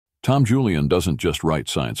Tom Julian doesn't just write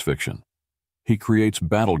science fiction. He creates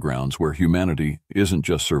battlegrounds where humanity isn't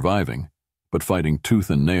just surviving, but fighting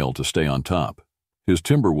tooth and nail to stay on top. His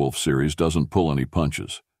Timberwolf series doesn't pull any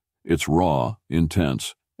punches. It's raw,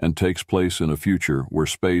 intense, and takes place in a future where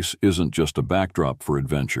space isn't just a backdrop for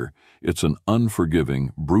adventure. It's an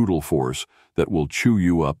unforgiving, brutal force that will chew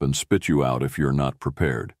you up and spit you out if you're not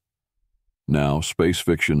prepared. Now, space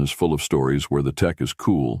fiction is full of stories where the tech is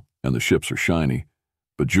cool and the ships are shiny,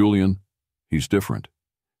 but Julian, he's different.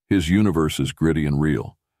 His universe is gritty and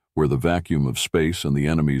real, where the vacuum of space and the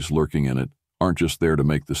enemies lurking in it aren't just there to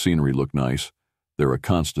make the scenery look nice, they're a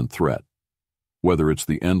constant threat. Whether it's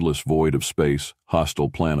the endless void of space, hostile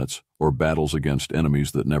planets, or battles against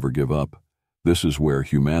enemies that never give up, this is where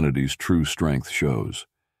humanity's true strength shows.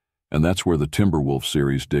 And that's where the Timberwolf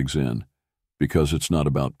series digs in, because it's not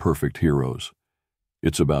about perfect heroes.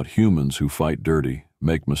 It's about humans who fight dirty,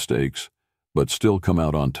 make mistakes, but still come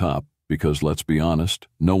out on top because, let's be honest,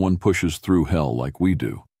 no one pushes through hell like we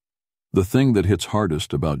do. The thing that hits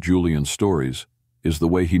hardest about Julian's stories is the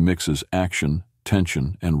way he mixes action,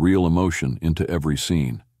 tension, and real emotion into every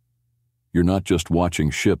scene. You're not just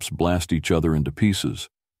watching ships blast each other into pieces.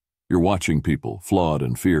 You're watching people, flawed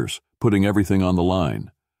and fierce, putting everything on the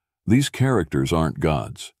line. These characters aren't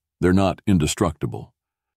gods. They're not indestructible.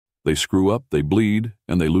 They screw up, they bleed,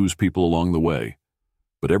 and they lose people along the way.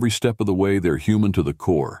 But every step of the way, they're human to the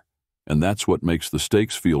core, and that's what makes the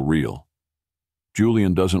stakes feel real.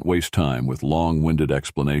 Julian doesn't waste time with long-winded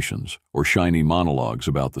explanations or shiny monologues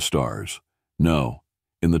about the stars. No,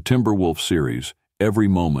 in the Timberwolf series, every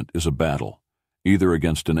moment is a battle, either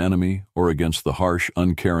against an enemy or against the harsh,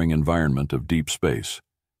 uncaring environment of deep space.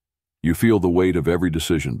 You feel the weight of every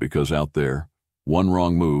decision because out there, one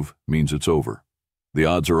wrong move means it's over. The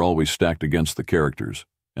odds are always stacked against the characters,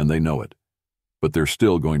 and they know it. But they're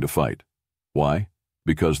still going to fight. Why?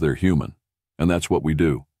 Because they're human, and that's what we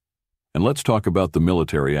do. And let's talk about the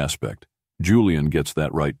military aspect. Julian gets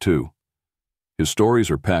that right too. His stories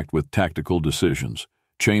are packed with tactical decisions,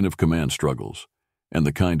 chain-of-command struggles, and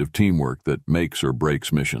the kind of teamwork that makes or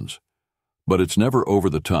breaks missions. But it's never over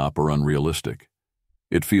the top or unrealistic.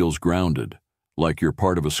 It feels grounded, like you're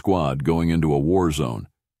part of a squad going into a war zone,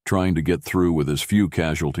 trying to get through with as few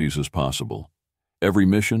casualties as possible. Every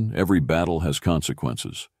mission, every battle has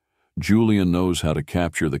consequences. Julian knows how to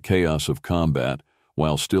capture the chaos of combat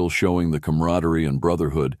while still showing the camaraderie and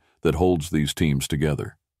brotherhood that holds these teams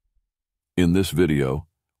together. In this video,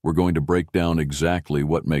 we're going to break down exactly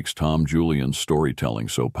what makes Tom Julian's storytelling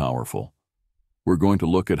so powerful. We're going to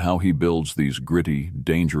look at how he builds these gritty,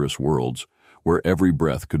 dangerous worlds where every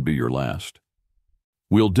breath could be your last.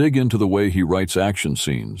 We'll dig into the way he writes action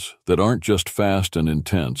scenes that aren't just fast and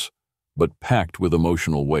intense, but packed with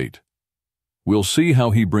emotional weight. We'll see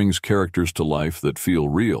how he brings characters to life that feel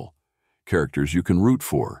real, characters you can root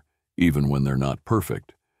for, even when they're not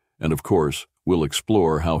perfect. And of course, we'll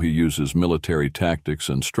explore how he uses military tactics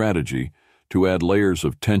and strategy to add layers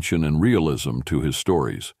of tension and realism to his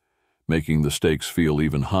stories, making the stakes feel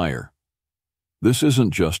even higher. This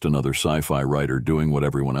isn't just another sci-fi writer doing what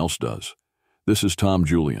everyone else does. This is Tom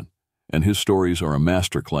Julian, and his stories are a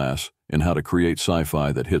masterclass in how to create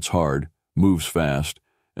sci-fi that hits hard, moves fast,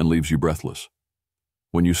 and leaves you breathless.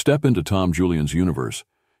 When you step into Tom Julian's universe,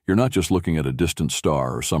 you're not just looking at a distant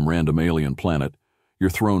star or some random alien planet. You're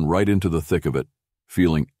thrown right into the thick of it,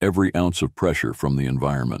 feeling every ounce of pressure from the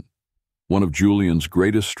environment. One of Julian's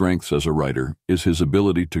greatest strengths as a writer is his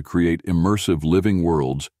ability to create immersive living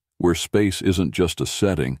worlds where space isn't just a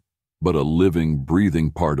setting, but a living,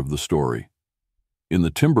 breathing part of the story. In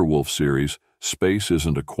the Timberwolf series, space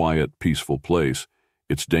isn't a quiet, peaceful place.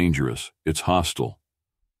 It's dangerous, it's hostile.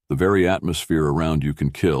 The very atmosphere around you can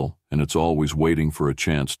kill, and it's always waiting for a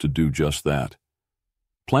chance to do just that.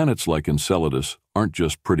 Planets like Enceladus aren't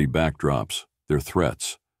just pretty backdrops, they're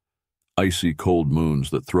threats. Icy, cold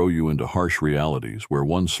moons that throw you into harsh realities where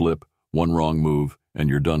one slip, one wrong move, and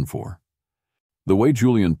you're done for. The way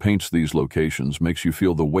Julian paints these locations makes you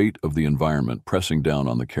feel the weight of the environment pressing down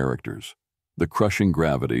on the characters. The crushing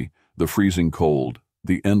gravity, the freezing cold,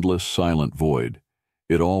 the endless silent void.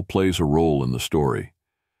 It all plays a role in the story.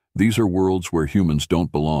 These are worlds where humans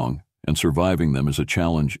don't belong, and surviving them is a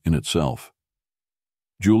challenge in itself.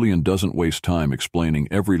 Julian doesn't waste time explaining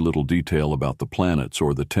every little detail about the planets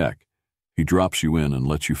or the tech. He drops you in and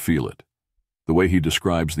lets you feel it. The way he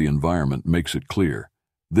describes the environment makes it clear.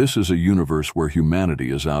 This is a universe where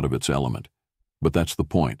humanity is out of its element. But that's the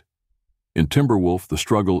point. In Timberwolf, the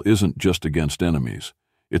struggle isn't just against enemies.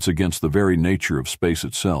 It's against the very nature of space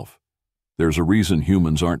itself. There's a reason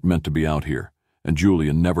humans aren't meant to be out here, and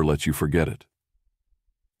Julian never lets you forget it.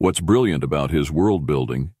 What's brilliant about his world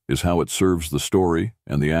building is how it serves the story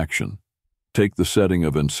and the action. Take the setting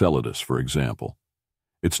of Enceladus, for example.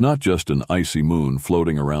 It's not just an icy moon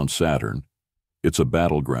floating around Saturn. It's a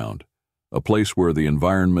battleground, a place where the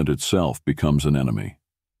environment itself becomes an enemy.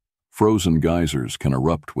 Frozen geysers can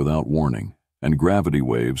erupt without warning, and gravity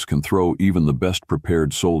waves can throw even the best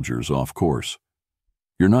prepared soldiers off course.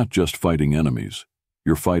 You're not just fighting enemies,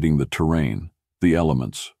 you're fighting the terrain, the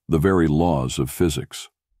elements, the very laws of physics.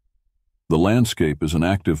 The landscape is an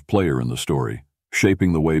active player in the story,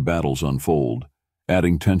 shaping the way battles unfold,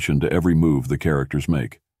 adding tension to every move the characters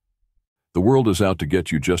make. The world is out to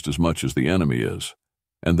get you just as much as the enemy is.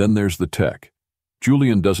 And then there's the tech.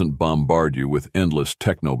 Julian doesn't bombard you with endless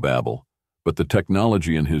technobabble, but the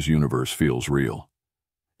technology in his universe feels real.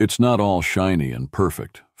 It's not all shiny and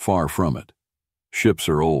perfect, far from it. Ships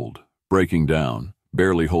are old, breaking down,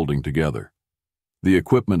 barely holding together. The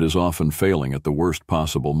equipment is often failing at the worst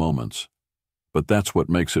possible moments. But that's what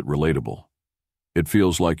makes it relatable. It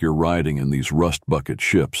feels like you're riding in these rust-bucket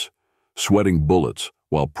ships, sweating bullets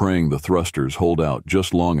while praying the thrusters hold out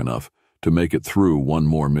just long enough to make it through one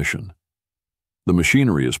more mission. The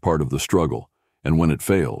machinery is part of the struggle, and when it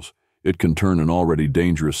fails, it can turn an already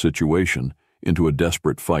dangerous situation into a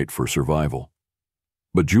desperate fight for survival.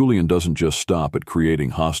 But Julian doesn't just stop at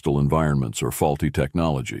creating hostile environments or faulty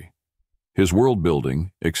technology. His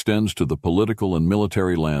world-building extends to the political and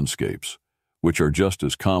military landscapes, which are just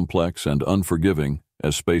as complex and unforgiving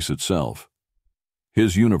as space itself.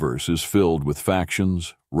 His universe is filled with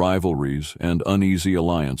factions, rivalries, and uneasy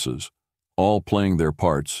alliances, all playing their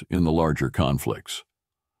parts in the larger conflicts.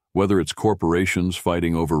 Whether it's corporations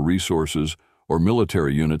fighting over resources or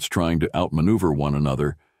military units trying to outmaneuver one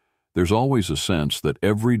another, there's always a sense that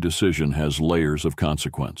every decision has layers of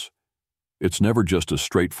consequence. It's never just a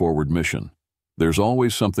straightforward mission. There's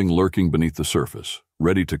always something lurking beneath the surface,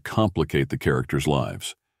 ready to complicate the characters'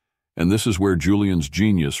 lives. And this is where Julian's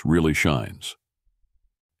genius really shines.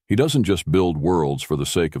 He doesn't just build worlds for the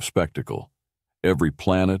sake of spectacle. Every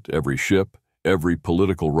planet, every ship, every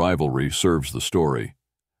political rivalry serves the story.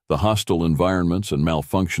 The hostile environments and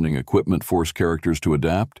malfunctioning equipment force characters to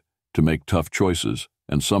adapt, to make tough choices,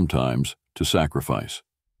 and sometimes to sacrifice.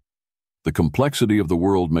 The complexity of the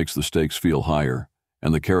world makes the stakes feel higher,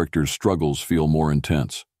 and the characters' struggles feel more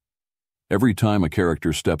intense. Every time a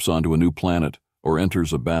character steps onto a new planet or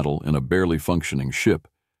enters a battle in a barely functioning ship,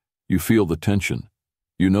 you feel the tension.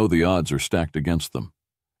 You know the odds are stacked against them.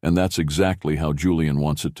 And that's exactly how Julian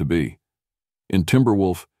wants it to be. In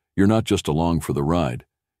Timberwolf, you're not just along for the ride.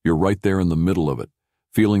 You're right there in the middle of it,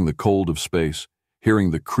 feeling the cold of space, hearing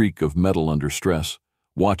the creak of metal under stress,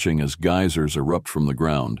 watching as geysers erupt from the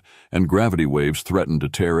ground and gravity waves threaten to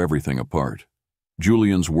tear everything apart.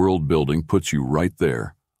 Julian's world building puts you right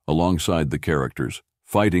there, alongside the characters,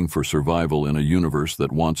 fighting for survival in a universe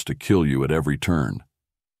that wants to kill you at every turn.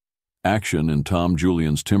 Action in Tom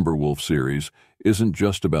Julian's Timberwolf series isn't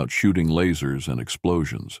just about shooting lasers and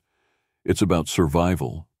explosions. It's about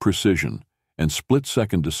survival, precision, and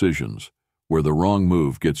split-second decisions where the wrong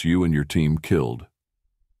move gets you and your team killed.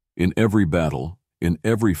 In every battle, in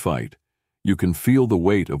every fight, you can feel the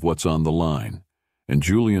weight of what's on the line, and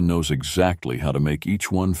Julian knows exactly how to make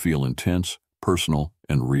each one feel intense, personal,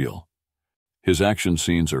 and real. His action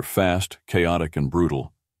scenes are fast, chaotic, and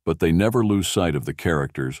brutal, but they never lose sight of the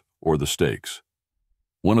characters or the stakes.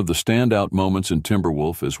 One of the standout moments in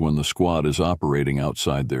Timberwolf is when the squad is operating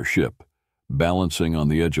outside their ship, balancing on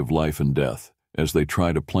the edge of life and death as they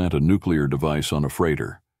try to plant a nuclear device on a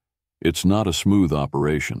freighter. It's not a smooth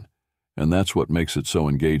operation, and that's what makes it so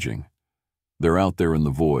engaging. They're out there in the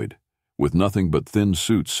void, with nothing but thin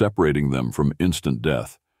suits separating them from instant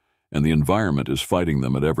death, and the environment is fighting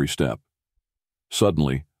them at every step.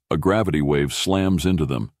 Suddenly, a gravity wave slams into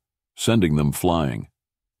them, sending them flying.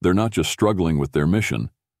 They're not just struggling with their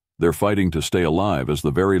mission, they're fighting to stay alive as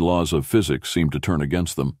the very laws of physics seem to turn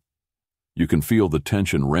against them. You can feel the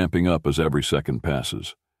tension ramping up as every second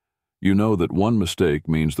passes. You know that one mistake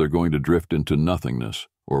means they're going to drift into nothingness,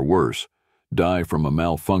 or worse, die from a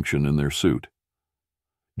malfunction in their suit.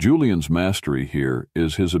 Julian's mastery here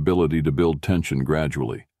is his ability to build tension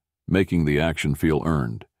gradually, making the action feel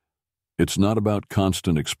earned. It's not about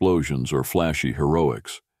constant explosions or flashy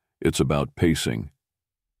heroics. It's about pacing.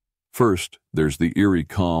 First, there's the eerie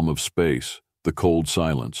calm of space, the cold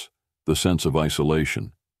silence, the sense of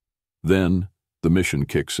isolation. Then, the mission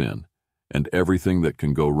kicks in, and everything that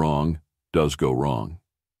can go wrong does go wrong.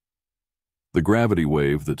 The gravity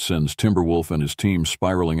wave that sends Timberwolf and his team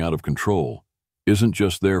spiraling out of control isn't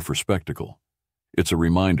just there for spectacle. It's a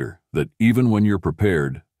reminder that even when you're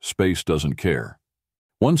prepared, space doesn't care.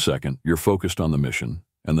 1 second, you're focused on the mission,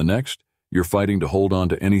 and the next, you're fighting to hold on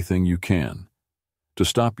to anything you can, to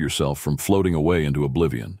stop yourself from floating away into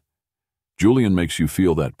oblivion. Julian makes you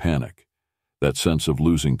feel that panic, that sense of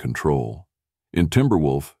losing control. In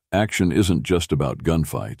Timberwolf, action isn't just about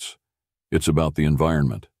gunfights. It's about the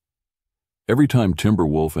environment. Every time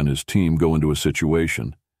Timberwolf and his team go into a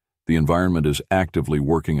situation, the environment is actively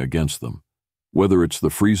working against them. Whether it's the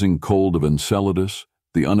freezing cold of Enceladus,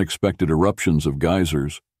 the unexpected eruptions of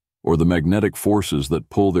geysers, or the magnetic forces that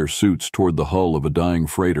pull their suits toward the hull of a dying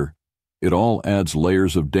freighter, it all adds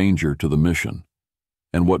layers of danger to the mission.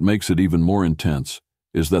 And what makes it even more intense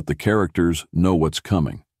is that the characters know what's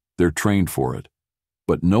coming. They're trained for it.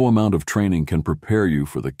 But no amount of training can prepare you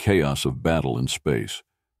for the chaos of battle in space.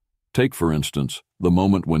 Take, for instance, the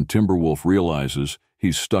moment when Timberwolf realizes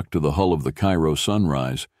he's stuck to the hull of the Cairo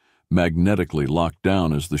Sunrise, magnetically locked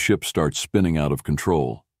down as the ship starts spinning out of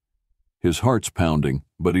control. His heart's pounding,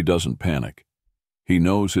 but he doesn't panic. He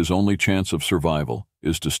knows his only chance of survival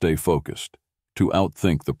is to stay focused, to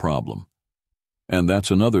outthink the problem. And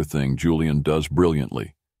that's another thing Julian does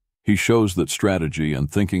brilliantly. He shows that strategy and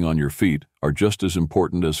thinking on your feet are just as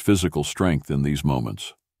important as physical strength in these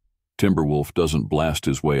moments. Timberwolf doesn't blast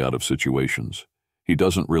his way out of situations. He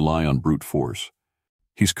doesn't rely on brute force.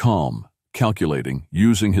 He's calm, calculating,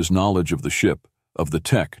 using his knowledge of the ship, of the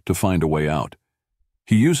tech, to find a way out.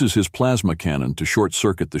 He uses his plasma cannon to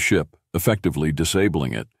short-circuit the ship, effectively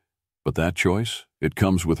disabling it. But that choice, it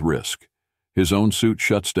comes with risk. His own suit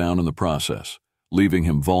shuts down in the process, leaving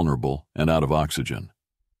him vulnerable and out of oxygen.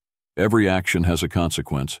 Every action has a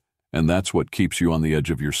consequence, and that's what keeps you on the edge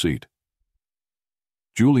of your seat.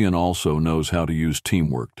 Julian also knows how to use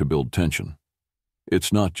teamwork to build tension.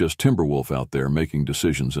 It's not just Timberwolf out there making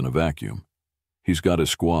decisions in a vacuum. He's got his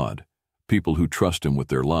squad, people who trust him with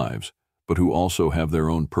their lives, but who also have their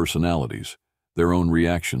own personalities, their own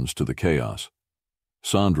reactions to the chaos.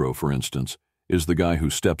 Sandro, for instance, is the guy who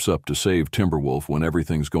steps up to save Timberwolf when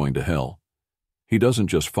everything's going to hell. He doesn't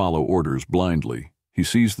just follow orders blindly. He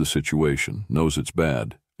sees the situation, knows it's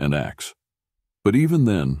bad, and acts. But even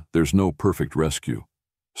then, there's no perfect rescue.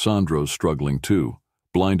 Sandro's struggling too,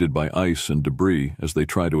 blinded by ice and debris as they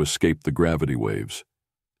try to escape the gravity waves.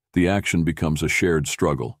 The action becomes a shared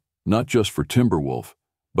struggle, not just for Timberwolf,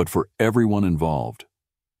 but for everyone involved.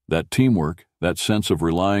 That teamwork, that sense of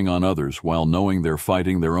relying on others while knowing they're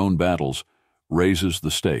fighting their own battles, raises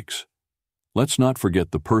the stakes. Let's not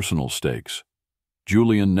forget the personal stakes.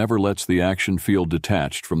 Julian never lets the action feel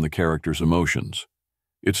detached from the character's emotions.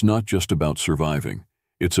 It's not just about surviving.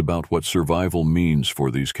 It's about what survival means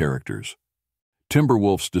for these characters.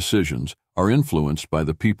 Timberwolf's decisions are influenced by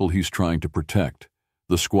the people he's trying to protect,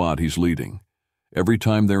 the squad he's leading. Every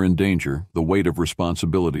time they're in danger, the weight of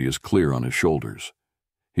responsibility is clear on his shoulders.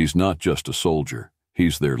 He's not just a soldier,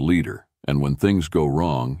 he's their leader, and when things go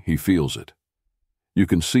wrong, he feels it. You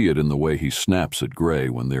can see it in the way he snaps at Gray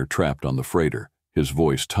when they're trapped on the freighter, his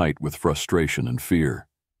voice tight with frustration and fear.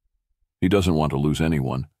 He doesn't want to lose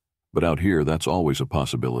anyone, but out here that's always a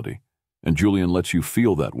possibility, and Julian lets you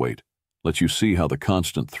feel that weight, lets you see how the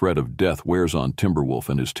constant threat of death wears on Timberwolf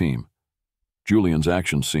and his team. Julian's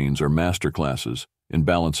action scenes are masterclasses in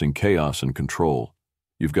balancing chaos and control.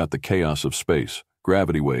 You've got the chaos of space,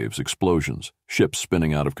 gravity waves, explosions, ships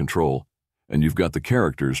spinning out of control, and you've got the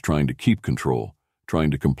characters trying to keep control,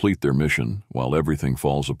 trying to complete their mission while everything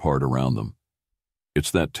falls apart around them.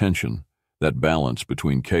 It's that tension, that balance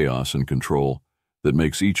between chaos and control, that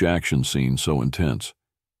makes each action scene so intense.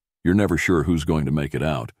 You're never sure who's going to make it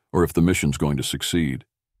out, or if the mission's going to succeed.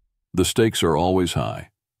 The stakes are always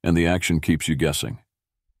high, and the action keeps you guessing.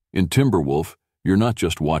 In Timberwolf, you're not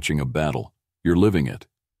just watching a battle, you're living it.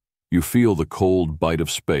 You feel the cold bite of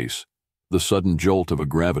space, the sudden jolt of a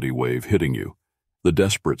gravity wave hitting you, the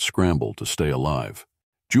desperate scramble to stay alive.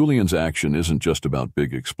 Julian's action isn't just about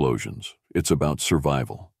big explosions, it's about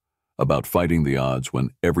survival, about fighting the odds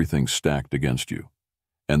when everything's stacked against you.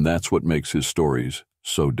 And that's what makes his stories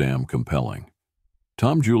so damn compelling.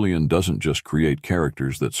 Tom Julian doesn't just create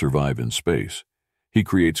characters that survive in space. He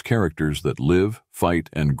creates characters that live, fight,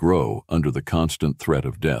 and grow under the constant threat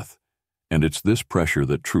of death. And it's this pressure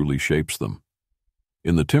that truly shapes them.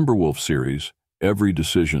 In the Timberwolf series, every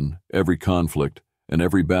decision, every conflict, and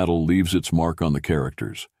every battle leaves its mark on the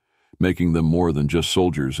characters, making them more than just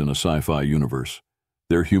soldiers in a sci-fi universe.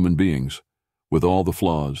 They're human beings, with all the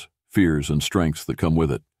flaws, fears, and strengths that come with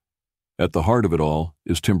it. At the heart of it all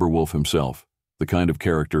is Timberwolf himself, the kind of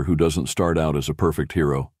character who doesn't start out as a perfect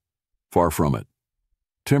hero. Far from it.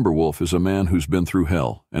 Timberwolf is a man who's been through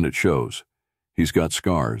hell, and it shows. He's got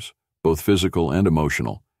scars, both physical and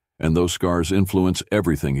emotional, and those scars influence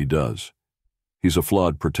everything he does. He's a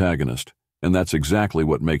flawed protagonist, And that's exactly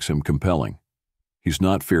what makes him compelling. He's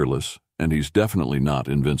not fearless, and he's definitely not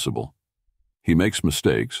invincible. He makes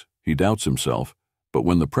mistakes, he doubts himself, but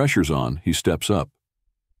when the pressure's on, he steps up.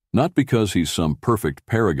 Not because he's some perfect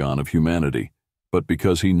paragon of humanity, but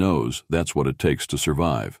because he knows that's what it takes to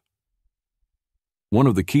survive. One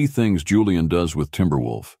of the key things Julian does with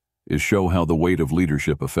Timberwolf is show how the weight of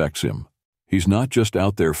leadership affects him. He's not just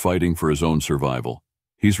out there fighting for his own survival.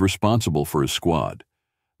 He's responsible for his squad.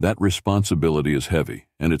 That responsibility is heavy,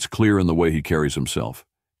 and it's clear in the way he carries himself.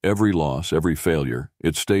 Every loss, every failure,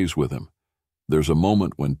 it stays with him. There's a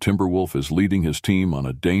moment when Timberwolf is leading his team on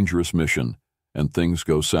a dangerous mission, and things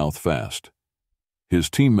go south fast. His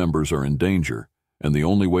team members are in danger, and the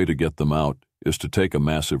only way to get them out is to take a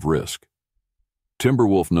massive risk.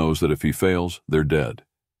 Timberwolf knows that if he fails, they're dead,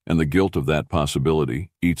 and the guilt of that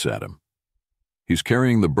possibility eats at him. He's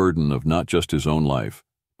carrying the burden of not just his own life,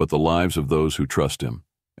 but the lives of those who trust him,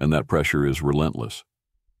 and that pressure is relentless.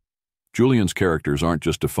 Julian's characters aren't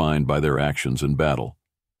just defined by their actions in battle.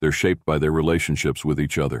 They're shaped by their relationships with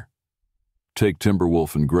each other. Take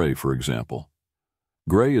Timberwolf and Gray, for example.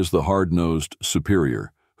 Gray is the hard-nosed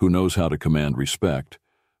superior who knows how to command respect,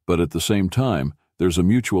 but at the same time, there's a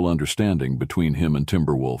mutual understanding between him and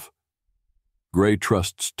Timberwolf. Gray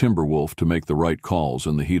trusts Timberwolf to make the right calls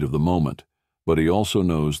in the heat of the moment, but he also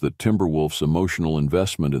knows that Timberwolf's emotional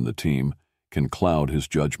investment in the team can cloud his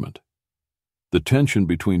judgment. The tension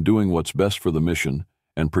between doing what's best for the mission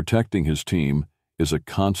and protecting his team is a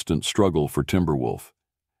constant struggle for Timberwolf,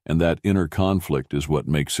 and that inner conflict is what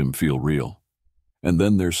makes him feel real. And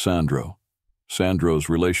then there's Sandro. Sandro's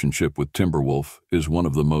relationship with Timberwolf is one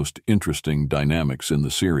of the most interesting dynamics in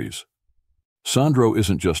the series. Sandro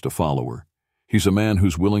isn't just a follower. He's a man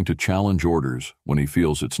who's willing to challenge orders when he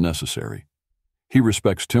feels it's necessary. He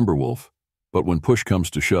respects Timberwolf, but when push comes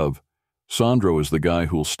to shove, Sandro is the guy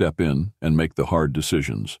who'll step in and make the hard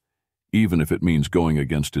decisions, even if it means going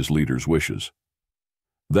against his leader's wishes.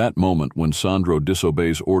 That moment when Sandro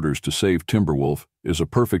disobeys orders to save Timberwolf is a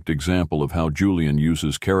perfect example of how Julian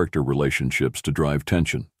uses character relationships to drive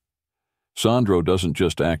tension. Sandro doesn't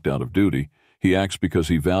just act out of duty, he acts because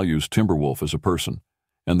he values Timberwolf as a person,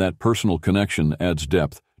 and that personal connection adds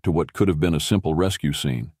depth to what could have been a simple rescue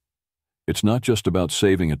scene. It's not just about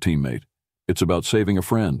saving a teammate, it's about saving a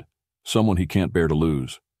friend, someone he can't bear to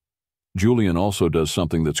lose. Julian also does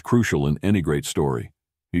something that's crucial in any great story.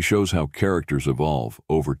 He shows how characters evolve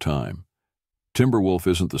over time. Timberwolf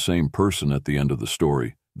isn't the same person at the end of the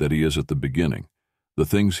story that he is at the beginning. The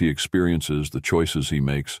things he experiences, the choices he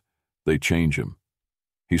makes, they change him.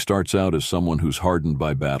 He starts out as someone who's hardened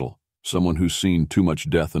by battle, someone who's seen too much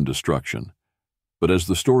death and destruction. But as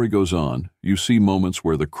the story goes on, you see moments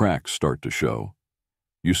where the cracks start to show.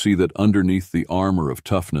 You see that underneath the armor of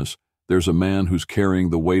toughness, there's a man who's carrying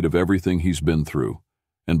the weight of everything he's been through,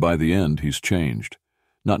 and by the end, he's changed.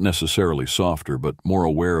 Not necessarily softer, but more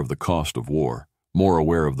aware of the cost of war, more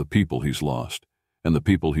aware of the people he's lost, and the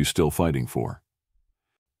people he's still fighting for.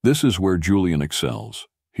 This is where Julian excels.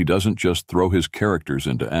 He doesn't just throw his characters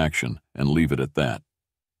into action and leave it at that.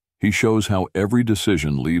 He shows how every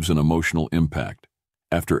decision leaves an emotional impact.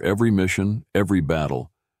 After every mission, every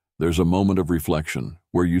battle, there's a moment of reflection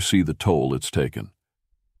where you see the toll it's taken.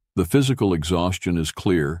 The physical exhaustion is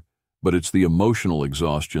clear, but it's the emotional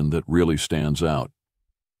exhaustion that really stands out.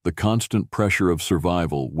 The constant pressure of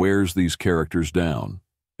survival wears these characters down,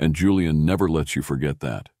 and Julian never lets you forget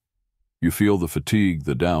that. You feel the fatigue,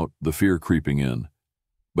 the doubt, the fear creeping in.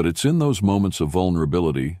 But it's in those moments of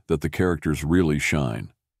vulnerability that the characters really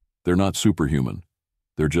shine. They're not superhuman.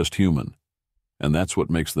 They're just human. And that's what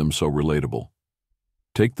makes them so relatable.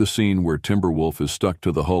 Take the scene where Timberwolf is stuck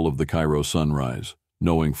to the hull of the Cairo Sunrise,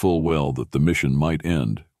 knowing full well that the mission might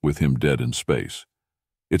end with him dead in space.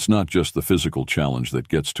 It's not just the physical challenge that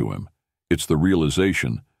gets to him. It's the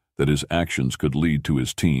realization that his actions could lead to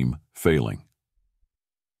his team failing.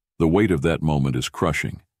 The weight of that moment is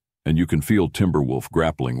crushing, and you can feel Timberwolf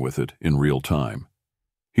grappling with it in real time.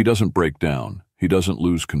 He doesn't break down, he doesn't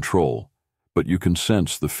lose control, but you can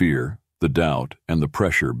sense the fear, the doubt, and the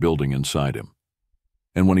pressure building inside him.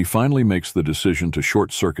 And when he finally makes the decision to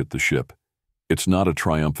short-circuit the ship, it's not a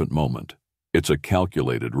triumphant moment. It's a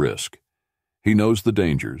calculated risk. He knows the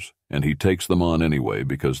dangers, and he takes them on anyway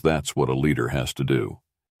because that's what a leader has to do.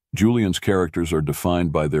 Julian's characters are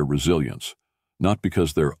defined by their resilience, not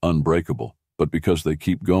because they're unbreakable, but because they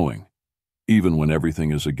keep going, even when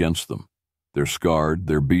everything is against them. They're scarred,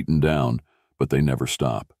 they're beaten down, but they never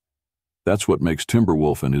stop. That's what makes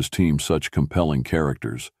Timberwolf and his team such compelling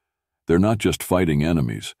characters. They're not just fighting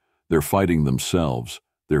enemies, they're fighting themselves,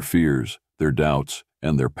 their fears, their doubts,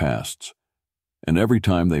 and their pasts. and every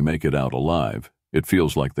time they make it out alive, it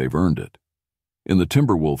feels like they've earned it. In the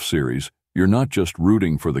Timberwolf series, you're not just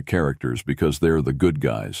rooting for the characters because they're the good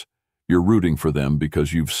guys. You're rooting for them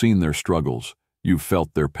because you've seen their struggles, you've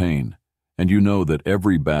felt their pain, and you know that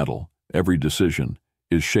every battle, every decision,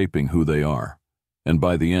 is shaping who they are. And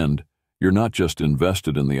by the end, you're not just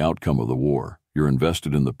invested in the outcome of the war, you're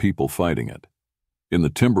invested in the people fighting it. In the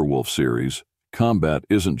Timberwolf series, combat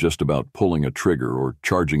isn't just about pulling a trigger or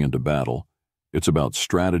charging into battle. It's about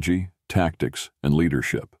strategy, tactics, and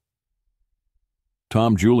leadership.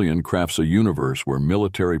 Julian crafts a universe where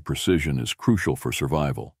military precision is crucial for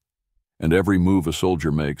survival, and every move a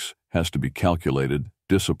soldier makes has to be calculated,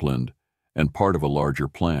 disciplined, and part of a larger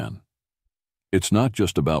plan. It's not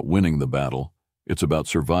just about winning the battle, it's about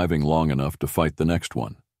surviving long enough to fight the next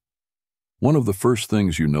one. One of the first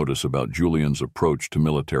things you notice about Julian's approach to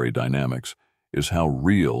military dynamics is how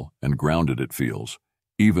real and grounded it feels,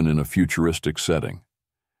 even in a futuristic setting.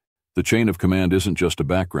 The chain of command isn't just a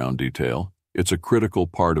background detail, it's a critical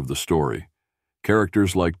part of the story.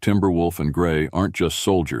 Characters like Timberwolf and Gray aren't just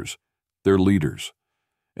soldiers, they're leaders.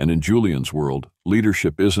 And in Julian's world,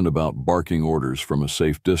 leadership isn't about barking orders from a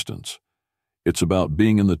safe distance. It's about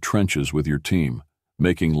being in the trenches with your team,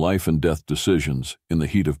 making life and death decisions in the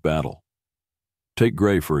heat of battle. Take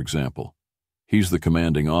Gray, for example. He's the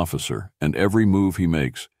commanding officer, and every move he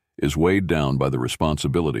makes is weighed down by the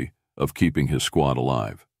responsibility of keeping his squad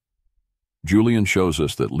alive. Julian shows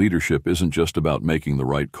us that leadership isn't just about making the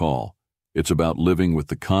right call, it's about living with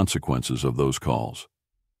the consequences of those calls.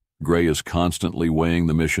 Gray is constantly weighing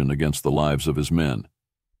the mission against the lives of his men.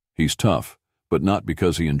 He's tough, but not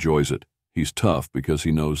because he enjoys it. He's tough because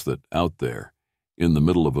he knows that out there, in the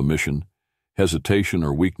middle of a mission, hesitation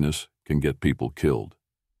or weakness can get people killed.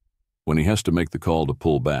 When he has to make the call to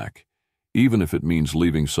pull back, even if it means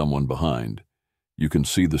leaving someone behind, you can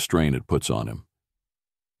see the strain it puts on him.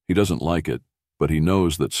 He doesn't like it, but he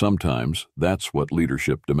knows that sometimes that's what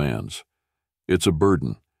leadership demands. It's a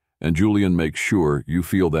burden, and Julian makes sure you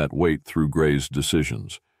feel that weight through Gray's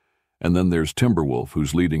decisions. And then there's Timberwolf,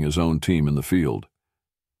 who's leading his own team in the field.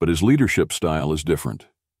 But his leadership style is different.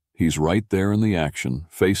 He's right there in the action,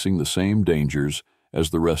 facing the same dangers as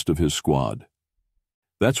the rest of his squad.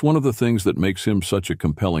 That's one of the things that makes him such a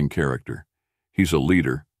compelling character. He's a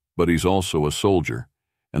leader, but he's also a soldier,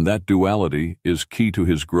 and that duality is key to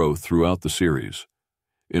his growth throughout the series.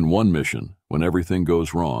 In one mission, when everything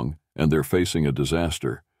goes wrong and they're facing a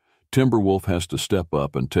disaster, Timberwolf has to step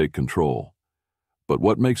up and take control. But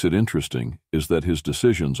what makes it interesting is that his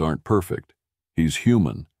decisions aren't perfect. He's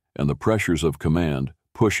human, and the pressures of command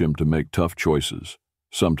push him to make tough choices,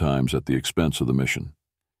 sometimes at the expense of the mission.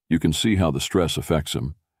 You can see how the stress affects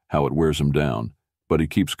him, how it wears him down, but he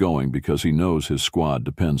keeps going because he knows his squad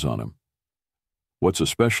depends on him. What's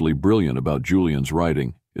especially brilliant about Julian's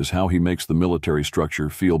writing is how he makes the military structure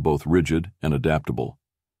feel both rigid and adaptable.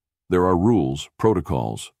 There are rules,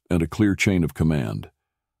 protocols, and a clear chain of command.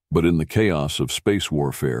 But in the chaos of space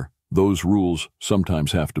warfare, those rules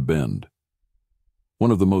sometimes have to bend.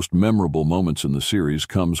 One of the most memorable moments in the series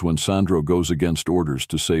comes when Sandro goes against orders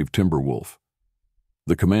to save Timberwolf.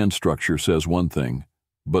 The command structure says one thing,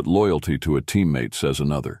 but loyalty to a teammate says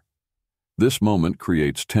another. This moment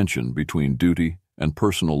creates tension between duty and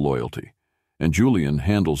personal loyalty, and Julian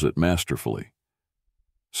handles it masterfully.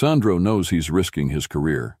 Sandro knows he's risking his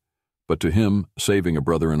career, but to him, saving a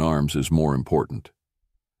brother in arms is more important.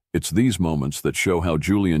 It's these moments that show how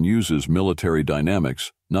Julian uses military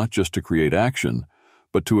dynamics not just to create action,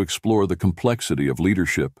 but to explore the complexity of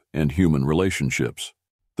leadership and human relationships.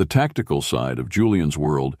 The tactical side of Julian's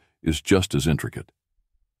world is just as intricate.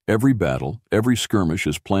 Every battle, every skirmish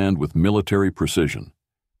is planned with military precision.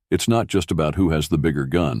 It's not just about who has the bigger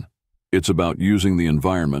gun. It's about using the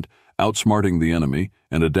environment, outsmarting the enemy,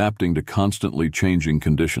 and adapting to constantly changing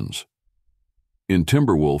conditions. In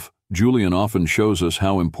Timberwolf, Julian often shows us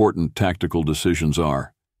how important tactical decisions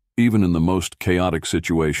are, even in the most chaotic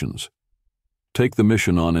situations. Take the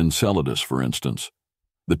mission on Enceladus, for instance.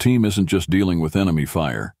 The team isn't just dealing with enemy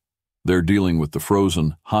fire. They're dealing with the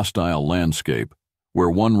frozen, hostile landscape, where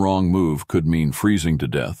one wrong move could mean freezing to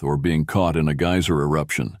death or being caught in a geyser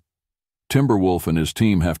eruption. Timberwolf and his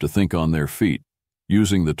team have to think on their feet,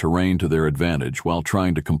 using the terrain to their advantage while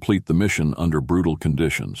trying to complete the mission under brutal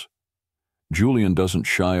conditions. Julian doesn't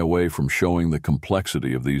shy away from showing the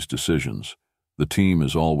complexity of these decisions. The team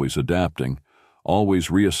is always adapting, always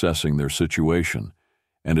reassessing their situation,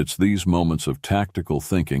 and it's these moments of tactical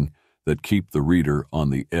thinking that keep the reader on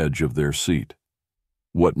the edge of their seat.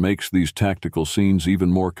 What makes these tactical scenes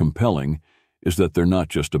even more compelling is that they're not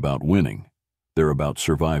just about winning, they're about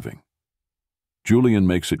surviving. Julian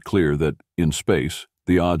makes it clear that, in space,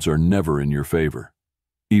 the odds are never in your favor.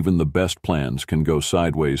 Even the best plans can go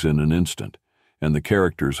sideways in an instant, and the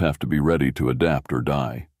characters have to be ready to adapt or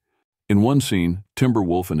die. In one scene,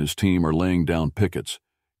 Timberwolf and his team are laying down pickets,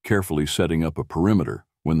 carefully setting up a perimeter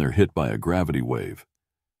when they're hit by a gravity wave.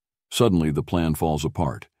 Suddenly, the plan falls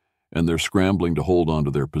apart, and they're scrambling to hold onto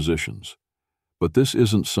their positions. But this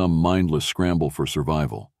isn't some mindless scramble for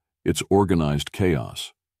survival. It's organized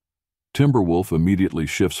chaos. Timberwolf immediately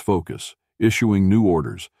shifts focus, issuing new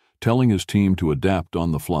orders, telling his team to adapt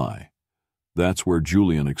on the fly. That's where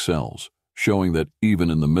Julian excels, showing that even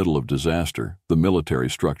in the middle of disaster, the military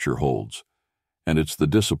structure holds. And it's the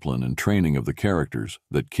discipline and training of the characters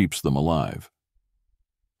that keeps them alive.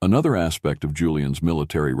 Another aspect of Julian's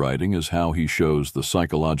military writing is how he shows the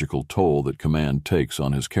psychological toll that command takes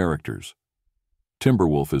on his characters.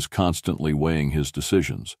 Timberwolf is constantly weighing his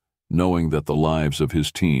decisions, knowing that the lives of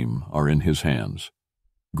his team are in his hands.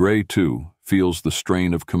 Gray, too, feels the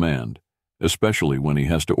strain of command, especially when he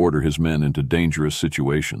has to order his men into dangerous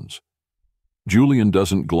situations. Julian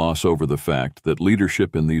doesn't gloss over the fact that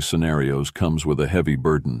leadership in these scenarios comes with a heavy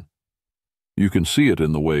burden. You can see it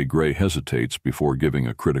in the way Gray hesitates before giving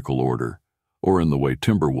a critical order, or in the way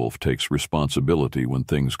Timberwolf takes responsibility when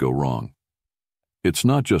things go wrong. It's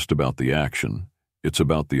not just about the action, it's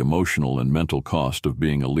about the emotional and mental cost of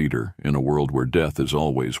being a leader in a world where death is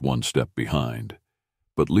always one step behind.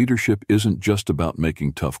 But leadership isn't just about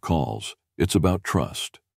making tough calls, it's about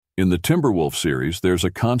trust. In the Timberwolf series, there's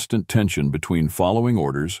a constant tension between following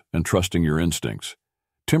orders and trusting your instincts.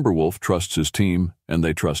 Timberwolf trusts his team, and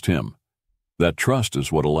they trust him. That trust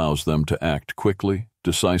is what allows them to act quickly,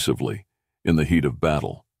 decisively, in the heat of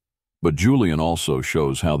battle. But Julian also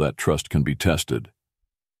shows how that trust can be tested.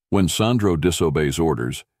 When Sandro disobeys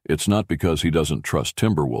orders, it's not because he doesn't trust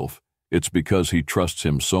Timberwolf, it's because he trusts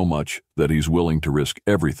him so much that he's willing to risk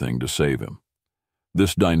everything to save him.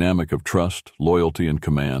 This dynamic of trust, loyalty, and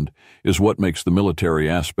command is what makes the military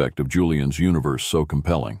aspect of Julian's universe so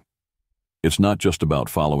compelling. It's not just about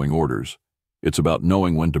following orders, it's about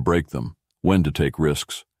knowing when to break them, when to take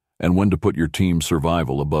risks, and when to put your team's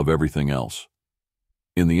survival above everything else.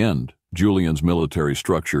 In the end, Julian's military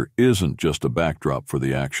structure isn't just a backdrop for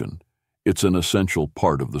the action. It's an essential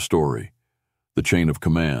part of the story. The chain of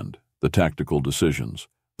command, the tactical decisions,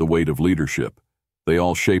 the weight of leadership, they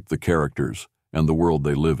all shape the characters and the world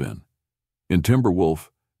they live in. In Timberwolf,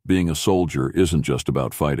 being a soldier isn't just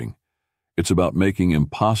about fighting. It's about making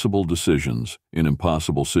impossible decisions in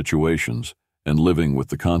impossible situations and living with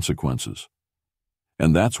the consequences.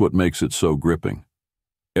 And that's what makes it so gripping.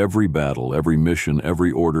 Every battle, every mission,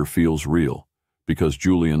 every order feels real, because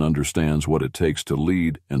Julian understands what it takes to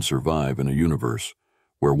lead and survive in a universe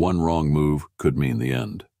where one wrong move could mean the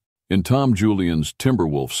end. In Tom Julian's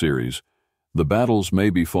Timberwolf series, the battles may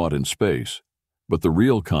be fought in space, but the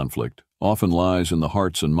real conflict often lies in the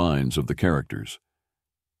hearts and minds of the characters.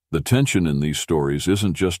 The tension in these stories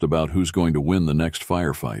isn't just about who's going to win the next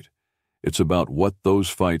firefight. It's about what those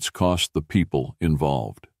fights cost the people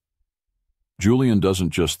involved. Julian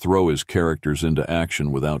doesn't just throw his characters into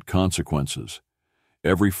action without consequences.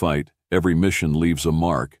 Every fight, every mission leaves a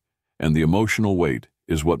mark, and the emotional weight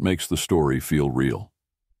is what makes the story feel real.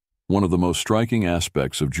 One of the most striking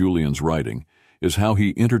aspects of Julian's writing is how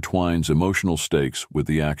he intertwines emotional stakes with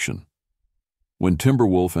the action. When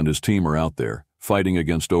Timberwolf and his team are out there, fighting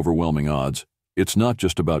against overwhelming odds, it's not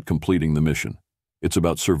just about completing the mission. It's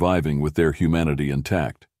about surviving with their humanity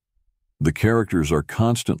intact. The characters are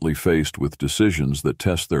constantly faced with decisions that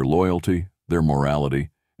test their loyalty, their morality,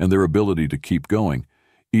 and their ability to keep going,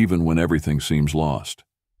 even when everything seems lost.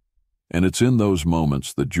 And it's in those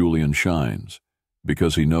moments that Julian shines,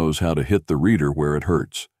 because he knows how to hit the reader where it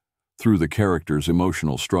hurts, through the character's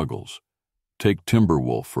emotional struggles. Take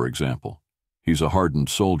Timberwolf, for example. He's a hardened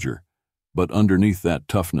soldier, but underneath that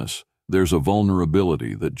toughness, there's a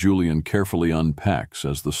vulnerability that Julian carefully unpacks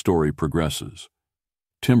as the story progresses.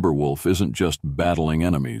 Timberwolf isn't just battling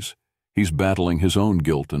enemies, he's battling his own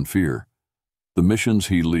guilt and fear. The missions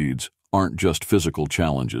he leads aren't just physical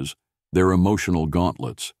challenges, they're emotional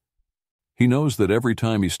gauntlets. He knows that every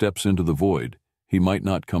time he steps into the void, he might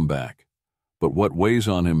not come back. But what weighs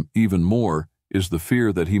on him even more is the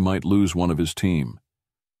fear that he might lose one of his team.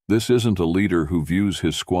 This isn't a leader who views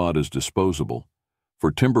his squad as disposable.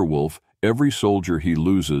 For Timberwolf, every soldier he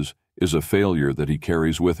loses is a failure that he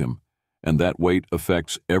carries with him, and that weight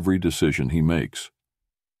affects every decision he makes.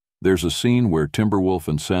 There's a scene where Timberwolf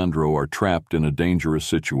and Sandro are trapped in a dangerous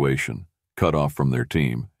situation, cut off from their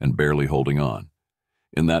team and barely holding on.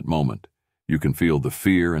 In that moment, you can feel the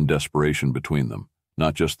fear and desperation between them,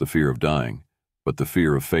 not just the fear of dying, but the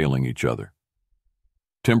fear of failing each other.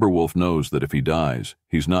 Timberwolf knows that if he dies,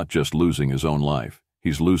 he's not just losing his own life,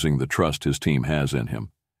 he's losing the trust his team has in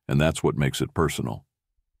him, and that's what makes it personal.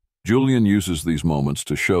 Julian uses these moments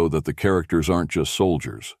to show that the characters aren't just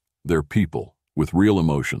soldiers, they're people, with real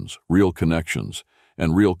emotions, real connections,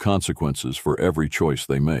 and real consequences for every choice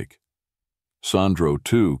they make. Sandro,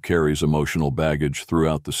 too, carries emotional baggage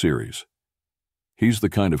throughout the series. He's the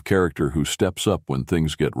kind of character who steps up when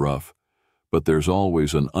things get rough, but there's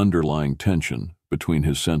always an underlying tension between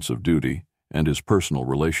his sense of duty and his personal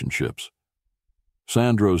relationships.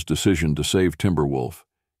 Sandro's decision to save Timberwolf,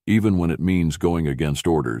 even when it means going against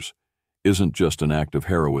orders, isn't just an act of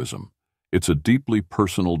heroism. It's a deeply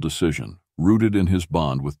personal decision, rooted in his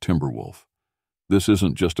bond with Timberwolf. This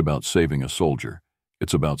isn't just about saving a soldier,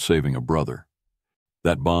 it's about saving a brother.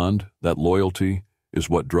 That bond, that loyalty, is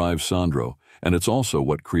what drives Sandro, and it's also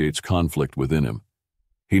what creates conflict within him.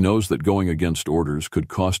 He knows that going against orders could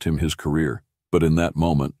cost him his career, but in that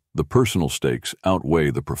moment, the personal stakes outweigh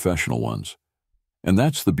the professional ones. And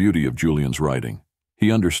that's the beauty of Julian's writing.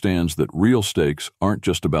 He understands that real stakes aren't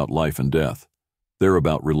just about life and death. They're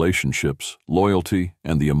about relationships, loyalty,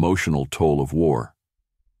 and the emotional toll of war.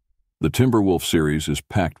 The Timberwolf series is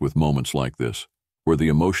packed with moments like this, where the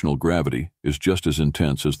emotional gravity is just as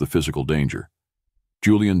intense as the physical danger.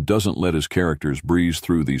 Julian doesn't let his characters breeze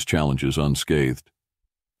through these challenges unscathed.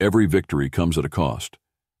 Every victory comes at a cost,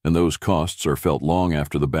 and those costs are felt long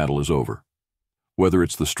after the battle is over. Whether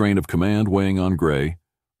it's the strain of command weighing on Gray,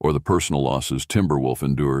 or the personal losses Timberwolf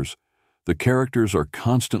endures, the characters are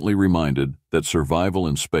constantly reminded that survival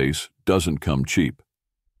in space doesn't come cheap.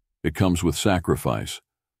 It comes with sacrifice,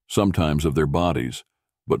 sometimes of their bodies,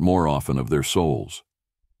 but more often of their souls.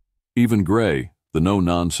 Even Gray, the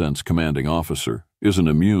no-nonsense commanding officer, isn't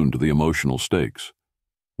immune to the emotional stakes.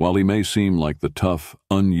 While he may seem like the tough,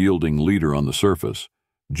 unyielding leader on the surface,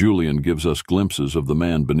 Julian gives us glimpses of the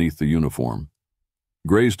man beneath the uniform.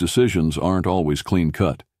 Gray's decisions aren't always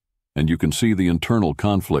clean-cut, and you can see the internal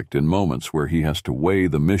conflict in moments where he has to weigh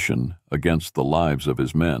the mission against the lives of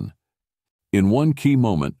his men. In one key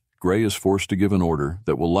moment, Gray is forced to give an order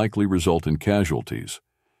that will likely result in casualties,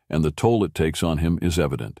 and the toll it takes on him is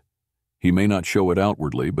evident. He may not show it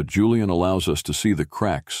outwardly, but Julian allows us to see the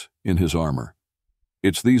cracks in his armor.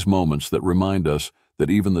 It's these moments that remind us that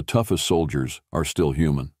even the toughest soldiers are still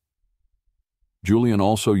human. Julian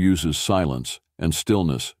also uses silence and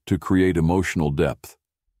stillness to create emotional depth.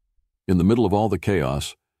 In the middle of all the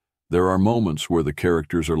chaos, there are moments where the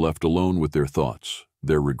characters are left alone with their thoughts,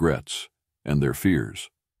 their regrets, and their fears.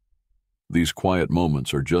 These quiet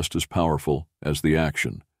moments are just as powerful as the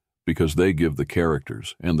action, because they give the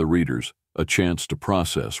characters and the readers a chance to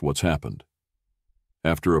process what's happened.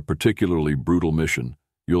 After a particularly brutal mission,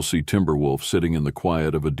 you'll see Timberwolf sitting in the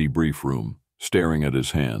quiet of a debrief room, staring at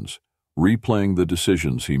his hands, replaying the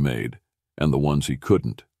decisions he made and the ones he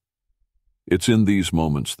couldn't. It's in these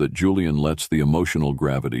moments that Julian lets the emotional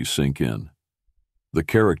gravity sink in. The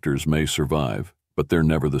characters may survive, but they're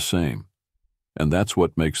never the same. And that's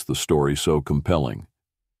what makes the story so compelling.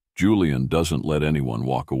 Julian doesn't let anyone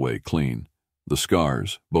walk away clean. The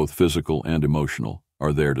scars, both physical and emotional,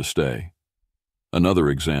 are there to stay. Another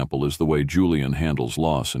example is the way Julian handles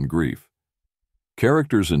loss and grief.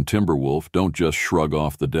 Characters in Timberwolf don't just shrug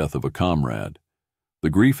off the death of a comrade. The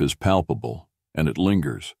grief is palpable, and it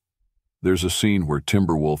lingers. There's a scene where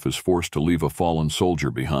Timberwolf is forced to leave a fallen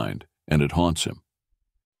soldier behind, and it haunts him.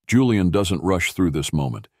 Julian doesn't rush through this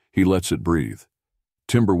moment. He lets it breathe.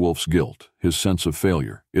 Timberwolf's guilt, his sense of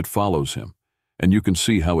failure, it follows him, and you can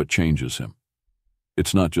see how it changes him.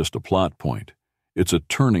 It's not just a plot point. It's a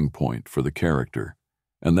turning point for the character,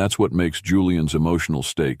 and that's what makes Julian's emotional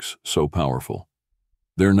stakes so powerful.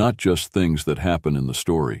 They're not just things that happen in the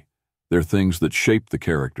story. They're things that shape the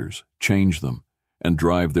characters, change them, and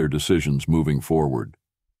drive their decisions moving forward.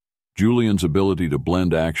 Julian's ability to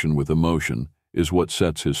blend action with emotion is what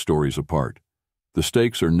sets his stories apart. The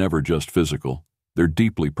stakes are never just physical, they're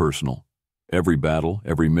deeply personal. Every battle,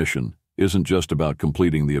 every mission, isn't just about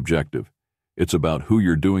completing the objective. It's about who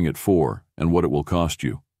you're doing it for and what it will cost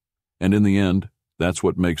you. And in the end, that's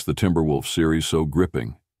what makes the Timberwolf series so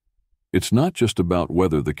gripping. It's not just about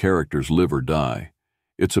whether the characters live or die,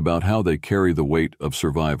 it's about how they carry the weight of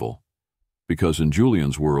survival. Because in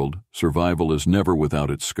Julian's world, survival is never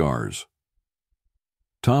without its scars.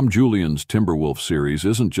 Tom Julian's Timberwolf series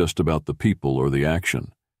isn't just about the people or the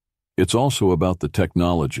action. It's also about the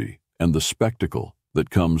technology and the spectacle that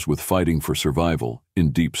comes with fighting for survival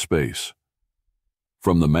in deep space.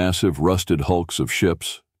 From the massive rusted hulks of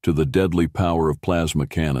ships to the deadly power of plasma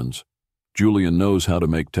cannons, Julian knows how to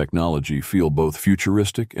make technology feel both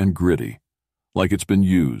futuristic and gritty, like it's been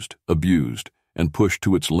used, abused, and pushed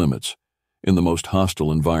to its limits in the most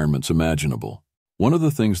hostile environments imaginable. One of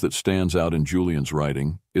the things that stands out in Julian's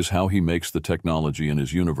writing is how he makes the technology in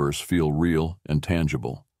his universe feel real and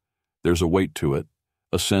tangible. There's a weight to it,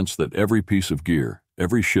 a sense that every piece of gear,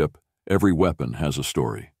 every ship, every weapon has a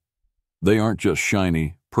story. They aren't just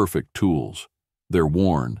shiny, perfect tools. They're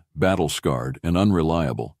worn, battle-scarred, and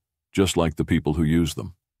unreliable, just like the people who use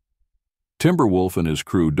them. Timberwolf and his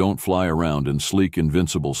crew don't fly around in sleek,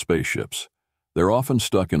 invincible spaceships. They're often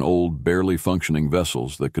stuck in old, barely functioning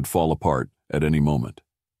vessels that could fall apart at any moment.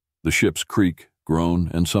 The ships creak, groan,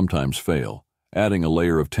 and sometimes fail, adding a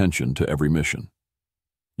layer of tension to every mission.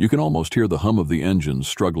 You can almost hear the hum of the engines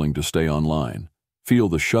struggling to stay online, feel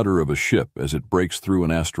the shudder of a ship as it breaks through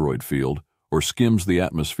an asteroid field or skims the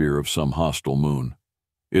atmosphere of some hostile moon.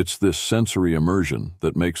 It's this sensory immersion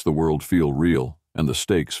that makes the world feel real and the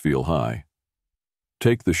stakes feel high.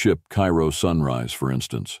 Take the ship Cairo Sunrise, for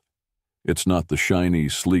instance. It's not the shiny,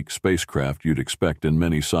 sleek spacecraft you'd expect in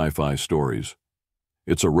many sci-fi stories.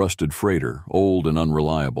 It's a rusted freighter, old and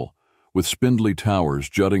unreliable, with spindly towers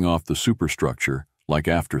jutting off the superstructure like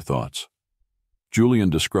afterthoughts. Julian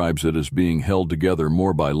describes it as being held together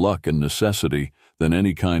more by luck and necessity than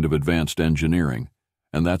any kind of advanced engineering,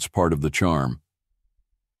 and that's part of the charm.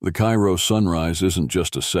 The Cairo Sunrise isn't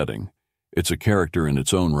just a setting, it's a character in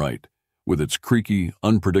its own right, with its creaky,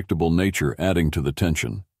 unpredictable nature adding to the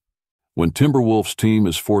tension. When Timberwolf's team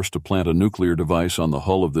is forced to plant a nuclear device on the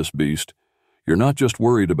hull of this beast, you're not just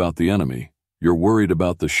worried about the enemy, you're worried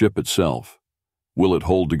about the ship itself. Will it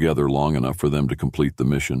hold together long enough for them to complete the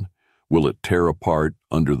mission? Will it tear apart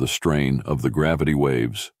under the strain of the gravity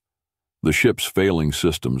waves? The ship's failing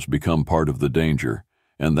systems become part of the danger,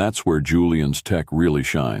 and that's where Julian's tech really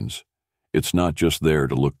shines. It's not just there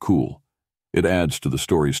to look cool. It adds to the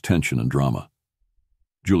story's tension and drama.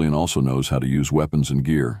 Julian also knows how to use weapons and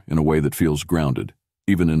gear in a way that feels grounded,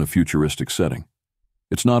 even in a futuristic setting.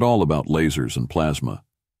 It's not all about lasers and plasma,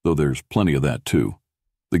 though there's plenty of that too.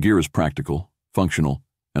 The gear is practical, functional,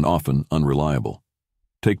 and often unreliable.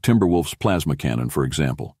 Take Timberwolf's plasma cannon, for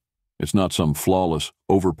example. It's not some flawless,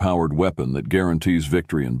 overpowered weapon that guarantees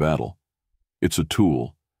victory in battle. It's a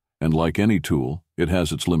tool, and like any tool, it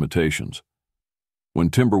has its limitations. When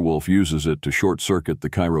Timberwolf uses it to short-circuit the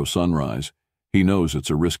Cairo Sunrise, he knows it's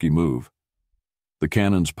a risky move. The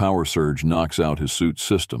cannon's power surge knocks out his suit's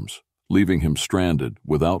systems, leaving him stranded,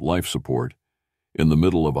 without life support, in the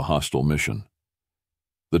middle of a hostile mission.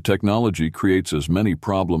 The technology creates as many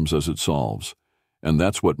problems as it solves, and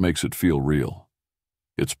that's what makes it feel real.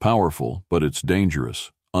 It's powerful, but it's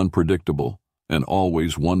dangerous, unpredictable, and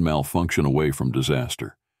always one malfunction away from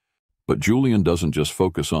disaster. But Julian doesn't just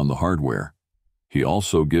focus on the hardware. He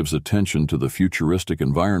also gives attention to the futuristic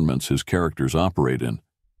environments his characters operate in,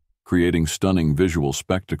 creating stunning visual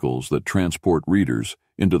spectacles that transport readers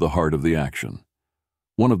into the heart of the action.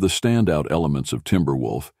 One of the standout elements of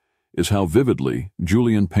Timberwolf is how vividly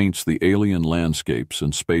Julian paints the alien landscapes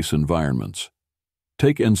and space environments.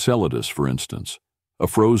 Take Enceladus, for instance, a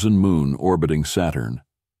frozen moon orbiting Saturn,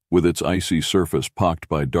 with its icy surface pocked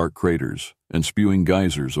by dark craters and spewing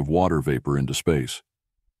geysers of water vapor into space.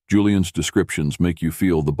 Julian's descriptions make you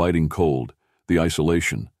feel the biting cold, the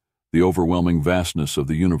isolation, the overwhelming vastness of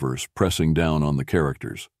the universe pressing down on the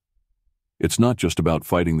characters. It's not just about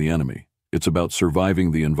fighting the enemy, it's about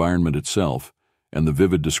surviving the environment itself, and the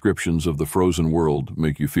vivid descriptions of the frozen world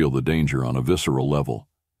make you feel the danger on a visceral level.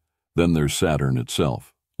 Then there's Saturn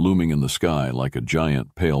itself, looming in the sky like a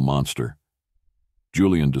giant, pale monster.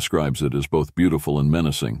 Julian describes it as both beautiful and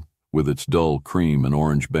menacing, with its dull cream and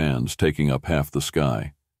orange bands taking up half the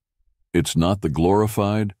sky. It's not the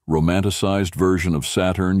glorified, romanticized version of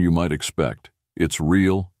Saturn you might expect. It's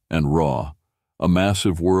real and raw, a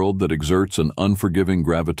massive world that exerts an unforgiving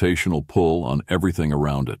gravitational pull on everything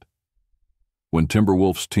around it. When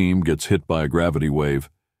Timberwolf's team gets hit by a gravity wave,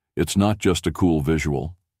 it's not just a cool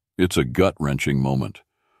visual. It's a gut-wrenching moment,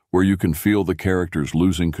 where you can feel the characters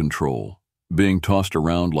losing control, being tossed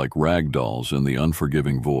around like rag dolls in the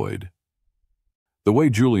unforgiving void. The way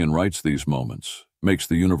Julian writes these moments makes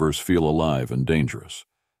the universe feel alive and dangerous.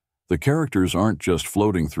 The characters aren't just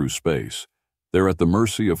floating through space, they're at the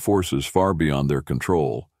mercy of forces far beyond their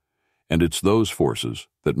control, and it's those forces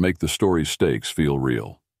that make the story's stakes feel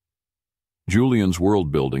real. Julian's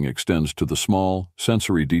world-building extends to the small,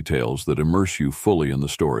 sensory details that immerse you fully in the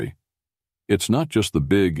story. It's not just the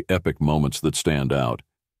big, epic moments that stand out,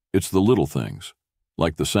 it's the little things,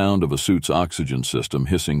 like the sound of a suit's oxygen system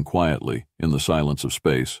hissing quietly in the silence of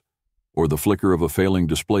space, or the flicker of a failing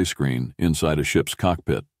display screen inside a ship's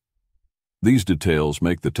cockpit. These details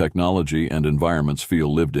make the technology and environments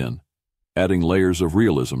feel lived in, adding layers of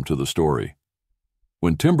realism to the story.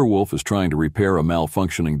 When Timberwolf is trying to repair a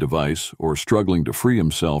malfunctioning device or struggling to free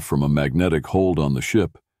himself from a magnetic hold on the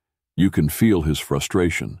ship, you can feel his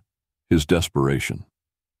frustration, his desperation.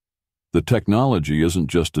 The technology isn't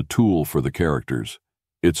just a tool for the characters,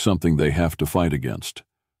 it's something they have to fight against,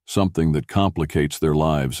 something that complicates their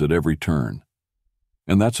lives at every turn.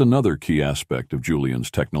 And that's another key aspect of Julian's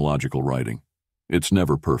technological writing. It's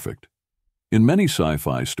never perfect. In many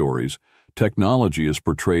sci-fi stories, technology is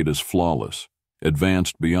portrayed as flawless,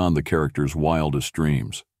 advanced beyond the character's wildest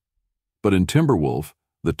dreams. But in Timberwolf,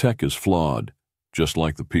 the tech is flawed, just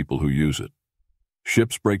like the people who use it.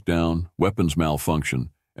 Ships break down, weapons malfunction,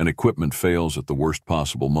 and equipment fails at the worst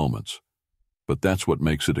possible moments. But that's what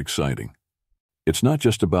makes it exciting. It's not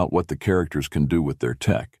just about what the characters can do with their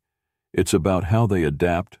tech. It's about how they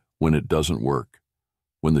adapt when it doesn't work.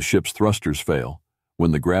 When the ship's thrusters fail,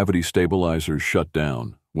 when the gravity stabilizers shut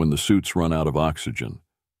down, when the suits run out of oxygen.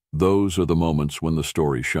 Those are the moments when the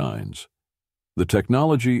story shines. The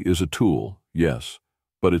technology is a tool, yes,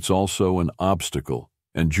 but it's also an obstacle,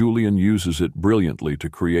 and Julian uses it brilliantly to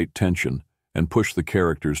create tension and push the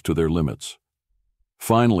characters to their limits.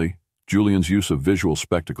 Finally, Julian's use of visual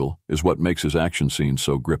spectacle is what makes his action scenes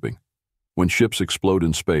so gripping. When ships explode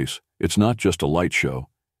in space, it's not just a light show,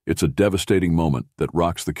 it's a devastating moment that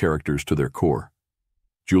rocks the characters to their core.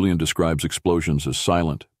 Julian describes explosions as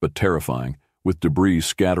silent but terrifying, with debris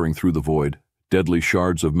scattering through the void, deadly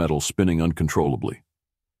shards of metal spinning uncontrollably.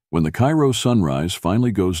 When the Cairo sunrise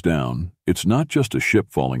finally goes down, it's not just a ship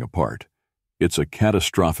falling apart. It's a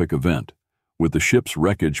catastrophic event, with the ship's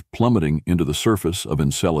wreckage plummeting into the surface of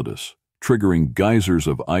Enceladus, triggering geysers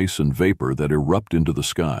of ice and vapor that erupt into the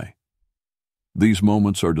sky. These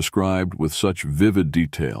moments are described with such vivid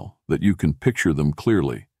detail that you can picture them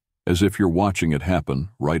clearly, as if you're watching it happen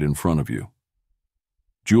right in front of you.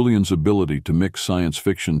 Julian's ability to mix science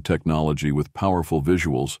fiction technology with powerful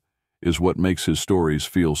visuals is what makes his stories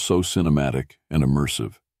feel so cinematic and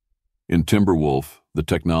immersive. In Timberwolf, the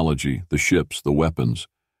technology, the ships, the weapons,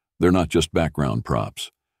 they're not just background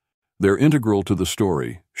props. They're integral to the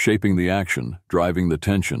story, shaping the action, driving the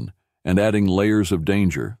tension, and adding layers of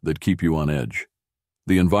danger that keep you on edge.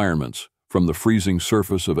 The environments, from the freezing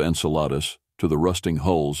surface of Enceladus to the rusting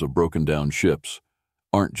hulls of broken-down ships,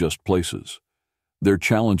 aren't just places. They're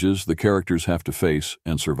challenges the characters have to face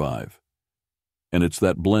and survive. And it's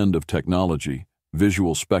that blend of technology,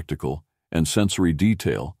 visual spectacle, and sensory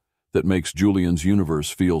detail that makes Julian's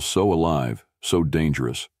universe feel so alive, so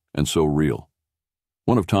dangerous, and so real.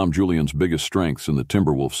 One of Tom Julian's biggest strengths in the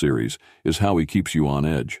Timberwolf series is how he keeps you on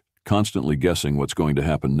edge, constantly guessing what's going to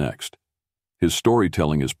happen next. His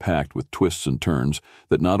storytelling is packed with twists and turns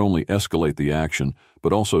that not only escalate the action,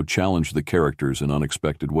 but also challenge the characters in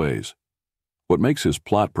unexpected ways. What makes his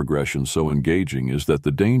plot progression so engaging is that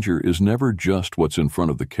the danger is never just what's in front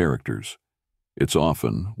of the characters. It's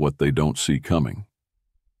often what they don't see coming.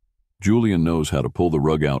 Julian knows how to pull the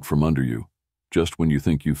rug out from under you, just when you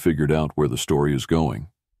think you've figured out where the story is going.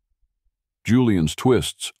 Julian's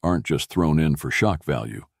twists aren't just thrown in for shock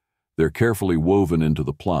value. They're carefully woven into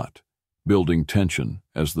the plot, building tension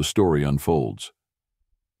as the story unfolds.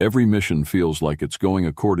 Every mission feels like it's going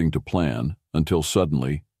according to plan until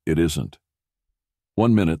suddenly it isn't.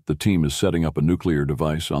 One minute, the team is setting up a nuclear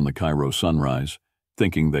device on the Cairo sunrise,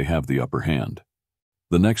 thinking they have the upper hand.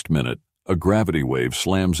 The next minute, a gravity wave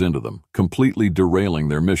slams into them, completely derailing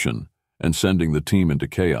their mission and sending the team into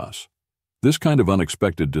chaos. This kind of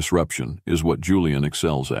unexpected disruption is what Julian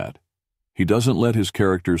excels at. He doesn't let his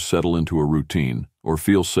characters settle into a routine or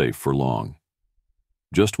feel safe for long.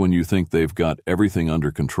 Just when you think they've got everything under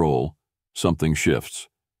control, something shifts,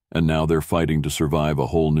 and now they're fighting to survive a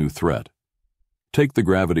whole new threat. Take the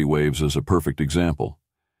gravity waves as a perfect example.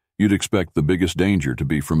 You'd expect the biggest danger to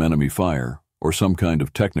be from enemy fire or some kind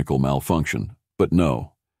of technical malfunction, but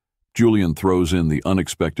no. Julian throws in the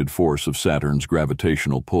unexpected force of Saturn's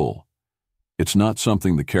gravitational pull. It's not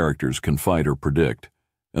something the characters can fight or predict,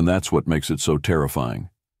 and that's what makes it so terrifying.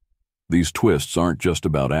 These twists aren't just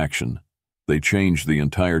about action. They change the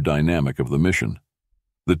entire dynamic of the mission.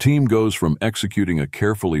 The team goes from executing a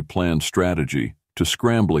carefully planned strategy to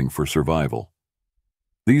scrambling for survival.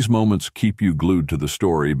 These moments keep you glued to the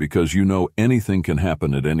story because you know anything can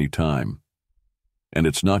happen at any time. And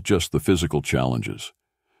it's not just the physical challenges.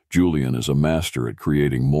 Julian is a master at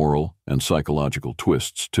creating moral and psychological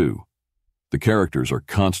twists, too. The characters are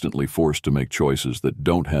constantly forced to make choices that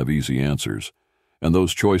don't have easy answers, and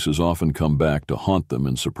those choices often come back to haunt them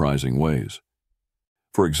in surprising ways.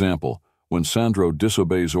 For example, when Sandro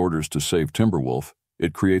disobeys orders to save Timberwolf,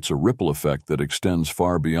 it creates a ripple effect that extends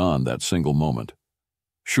far beyond that single moment.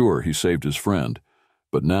 Sure, he saved his friend,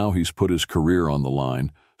 But now he's put his career on the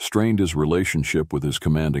line, strained his relationship with his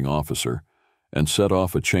commanding officer, and set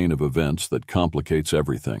off a chain of events that complicates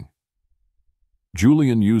everything.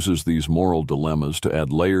 Julian uses these moral dilemmas to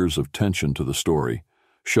add layers of tension to the story,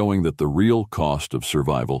 showing that the real cost of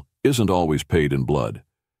survival isn't always paid in blood.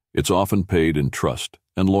 It's often paid in trust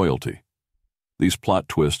and loyalty. These plot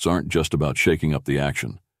twists aren't just about shaking up the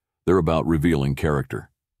action. They're about revealing character.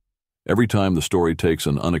 Every time the story takes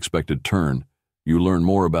an unexpected turn, you learn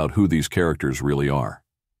more about who these characters really are,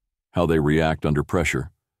 how they react under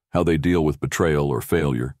pressure, how they deal with betrayal or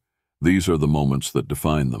failure. These are the moments that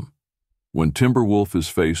define them. When Timberwolf is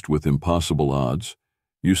faced with impossible odds,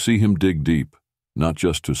 you see him dig deep, not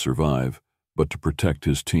just to survive, but to protect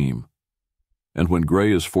his team. And when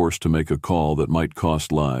Gray is forced to make a call that might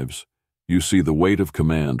cost lives, you see the weight of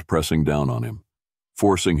command pressing down on him,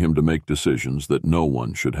 forcing him to make decisions that no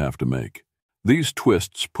one should have to make. These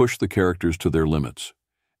twists push the characters to their limits,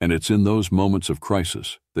 and it's in those moments of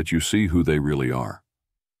crisis that you see who they really are.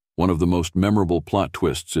 One of the most memorable plot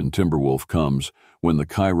twists in Timberwolf comes when the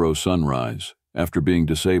Cairo Sunrise, after being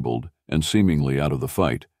disabled and seemingly out of the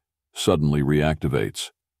fight, suddenly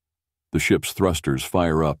reactivates. The ship's thrusters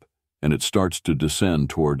fire up, and it starts to descend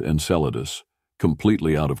toward Enceladus,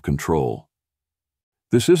 completely out of control.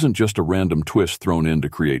 This isn't just a random twist thrown in to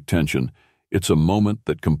create tension. It's a moment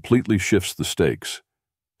that completely shifts the stakes.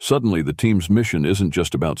 Suddenly, the team's mission isn't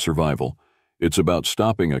just about survival. It's about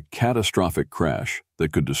stopping a catastrophic crash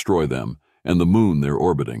that could destroy them and the moon they're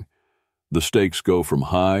orbiting. The stakes go from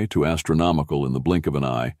high to astronomical in the blink of an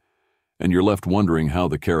eye, and you're left wondering how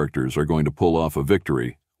the characters are going to pull off a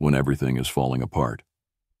victory when everything is falling apart.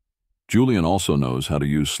 Julian also knows how to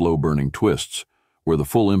use slow-burning twists, where the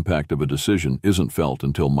full impact of a decision isn't felt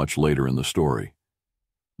until much later in the story.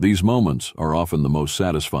 These moments are often the most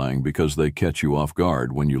satisfying because they catch you off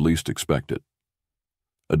guard when you least expect it.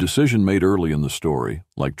 A decision made early in the story,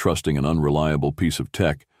 like trusting an unreliable piece of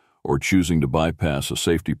tech or choosing to bypass a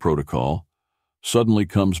safety protocol, suddenly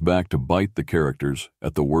comes back to bite the characters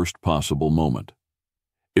at the worst possible moment.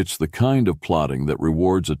 It's the kind of plotting that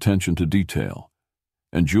rewards attention to detail,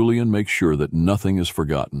 and Julian makes sure that nothing is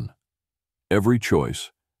forgotten. Every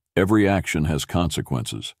choice, every action has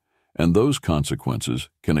consequences, and those consequences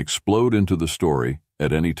can explode into the story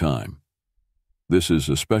at any time. This is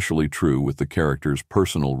especially true with the characters'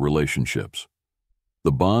 personal relationships.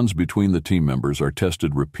 The bonds between the team members are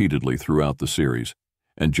tested repeatedly throughout the series,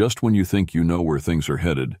 and just when you think you know where things are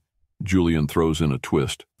headed, Julian throws in a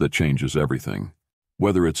twist that changes everything.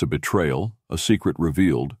 Whether it's a betrayal, a secret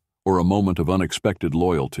revealed, or a moment of unexpected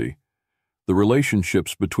loyalty, the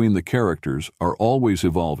relationships between the characters are always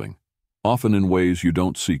evolving, often in ways you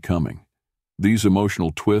don't see coming. These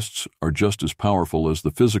emotional twists are just as powerful as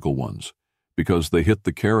the physical ones, because they hit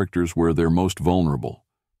the characters where they're most vulnerable,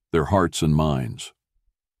 their hearts and minds.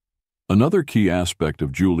 Another key aspect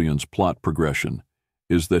of Julian's plot progression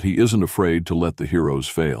is that he isn't afraid to let the heroes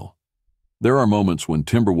fail. There are moments when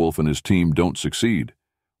Timberwolf and his team don't succeed,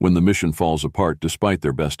 when the mission falls apart despite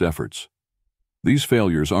their best efforts. These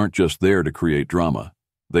failures aren't just there to create drama,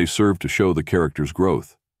 they serve to show the character's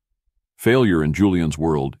growth. Failure in Julian's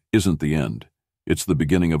world isn't the end, it's the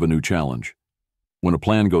beginning of a new challenge. When a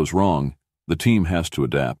plan goes wrong, the team has to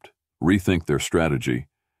adapt, rethink their strategy,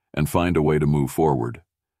 and find a way to move forward.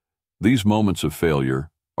 These moments of failure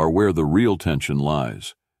are where the real tension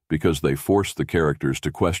lies, because they force the characters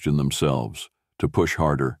to question themselves, to push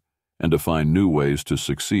harder, and to find new ways to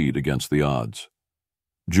succeed against the odds.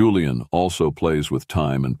 Julian also plays with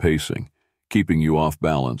time and pacing, keeping you off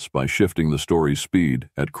balance by shifting the story's speed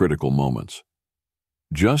at critical moments.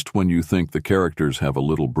 Just when you think the characters have a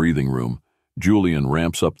little breathing room, Julian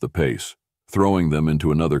ramps up the pace, throwing them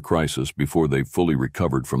into another crisis before they've fully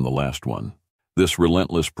recovered from the last one. This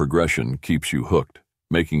relentless progression keeps you hooked,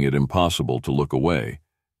 making it impossible to look away,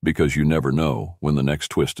 because you never know when the next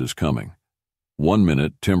twist is coming. One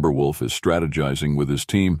minute, Timberwolf is strategizing with his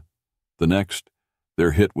team. The next,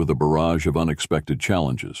 they're hit with a barrage of unexpected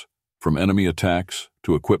challenges, from enemy attacks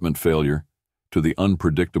to equipment failure to the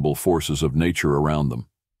unpredictable forces of nature around them.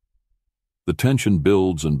 The tension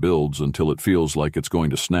builds and builds until it feels like it's going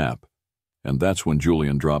to snap, and that's when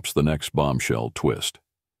Julian drops the next bombshell twist.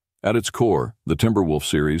 At its core, the Timberwolf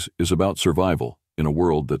series is about survival in a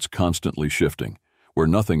world that's constantly shifting, where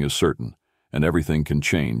nothing is certain and everything can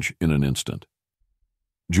change in an instant.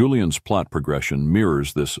 Julian's plot progression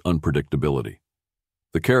mirrors this unpredictability.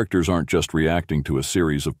 The characters aren't just reacting to a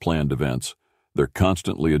series of planned events, they're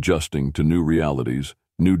constantly adjusting to new realities,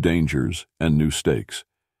 new dangers, and new stakes.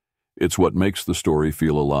 It's what makes the story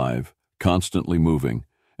feel alive, constantly moving,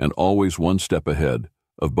 and always one step ahead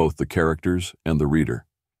of both the characters and the reader.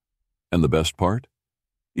 And the best part?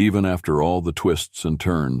 Even after all the twists and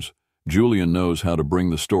turns, Julian knows how to bring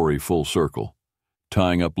the story full circle,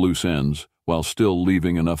 tying up loose ends while still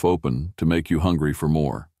leaving enough open to make you hungry for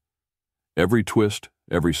more. Every twist,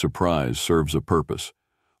 every surprise serves a purpose,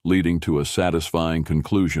 leading to a satisfying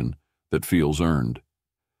conclusion that feels earned.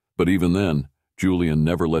 But even then, Julian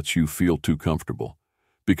never lets you feel too comfortable,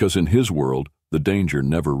 because in his world, the danger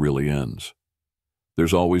never really ends.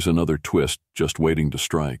 There's always another twist just waiting to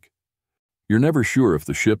strike. You're never sure if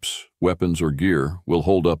the ships, weapons, or gear will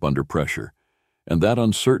hold up under pressure, and that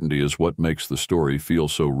uncertainty is what makes the story feel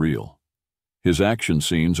so real. His action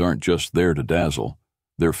scenes aren't just there to dazzle,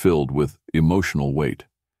 they're filled with emotional weight.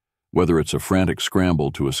 Whether it's a frantic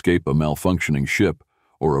scramble to escape a malfunctioning ship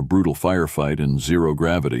or a brutal firefight in zero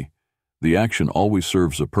gravity, the action always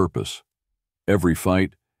serves a purpose. Every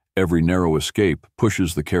fight, every narrow escape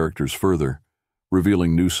pushes the characters further,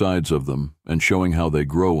 revealing new sides of them and showing how they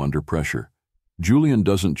grow under pressure. Julian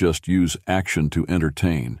doesn't just use action to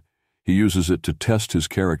entertain, he uses it to test his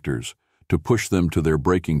characters, to push them to their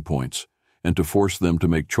breaking points, and to force them to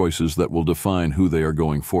make choices that will define who they are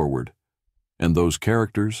going forward. And those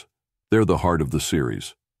characters? They're the heart of the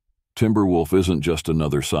series. Timberwolf isn't just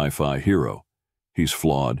another sci-fi hero. He's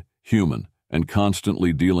flawed, human, and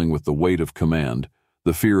constantly dealing with the weight of command,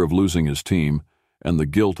 the fear of losing his team, and the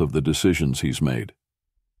guilt of the decisions he's made.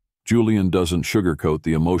 Julian doesn't sugarcoat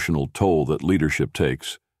the emotional toll that leadership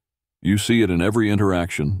takes. You see it in every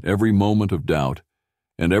interaction, every moment of doubt,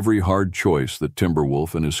 and every hard choice that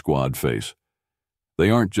Timberwolf and his squad face.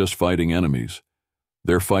 They aren't just fighting enemies.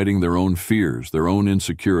 They're fighting their own fears, their own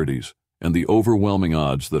insecurities, and the overwhelming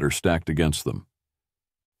odds that are stacked against them.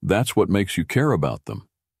 That's what makes you care about them.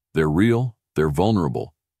 They're real, they're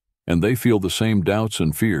vulnerable, and they feel the same doubts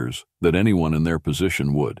and fears that anyone in their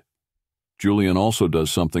position would. Julian also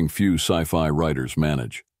does something few sci-fi writers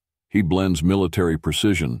manage. He blends military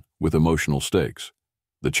precision with emotional stakes.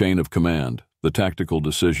 The chain of command, the tactical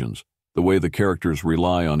decisions, the way the characters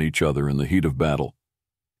rely on each other in the heat of battle.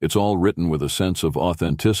 It's all written with a sense of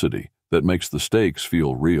authenticity that makes the stakes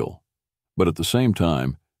feel real. But at the same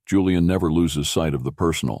time, Julian never loses sight of the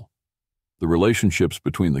personal. The relationships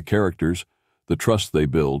between the characters, the trust they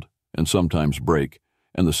build, and sometimes break,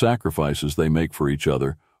 and the sacrifices they make for each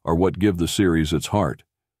other are what give the series its heart.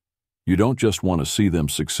 You don't just want to see them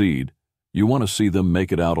succeed, you want to see them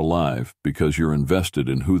make it out alive because you're invested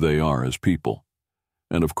in who they are as people.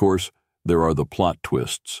 And of course, there are the plot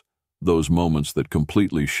twists, those moments that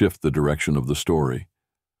completely shift the direction of the story.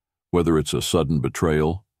 Whether it's a sudden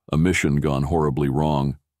betrayal, a mission gone horribly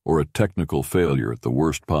wrong, or a technical failure at the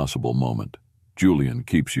worst possible moment, Julian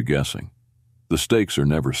keeps you guessing. The stakes are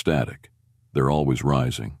never static. They're always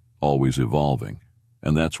rising, always evolving,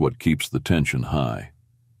 and that's what keeps the tension high.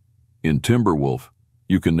 In Timberwolf,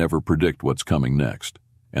 you can never predict what's coming next,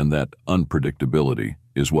 and that unpredictability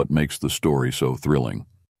is what makes the story so thrilling.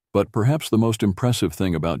 But perhaps the most impressive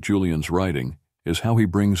thing about Julian's writing is how he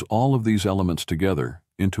brings all of these elements together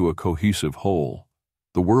into a cohesive whole.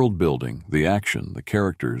 The world building, the action, the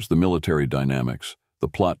characters, the military dynamics, the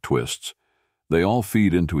plot twists, they all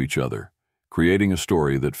feed into each other, creating a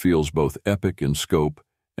story that feels both epic in scope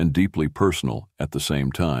and deeply personal at the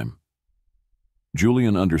same time.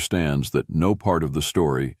 Julian understands that no part of the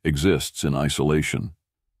story exists in isolation.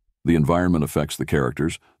 The environment affects the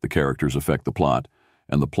characters affect the plot,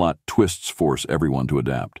 and the plot twists force everyone to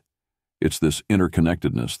adapt. It's this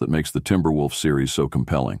interconnectedness that makes the Timberwolf series so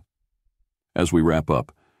compelling. As we wrap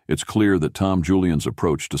up, it's clear that Tom Julian's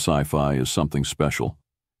approach to sci-fi is something special.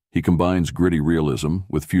 He combines gritty realism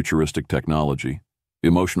with futuristic technology,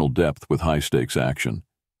 emotional depth with high-stakes action,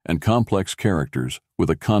 and complex characters with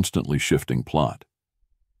a constantly shifting plot.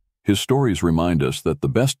 His stories remind us that the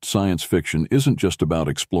best science fiction isn't just about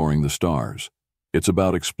exploring the stars. It's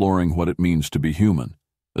about exploring what it means to be human,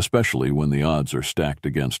 especially when the odds are stacked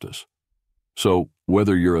against us. So,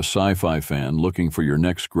 whether you're a sci-fi fan looking for your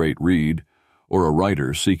next great read or a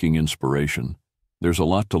writer seeking inspiration, there's a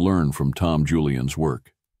lot to learn from Tom Julian's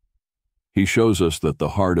work. He shows us that the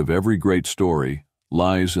heart of every great story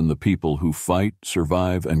lies in the people who fight,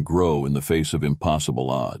 survive, and grow in the face of impossible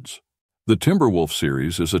odds. The Timberwolf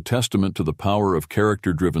series is a testament to the power of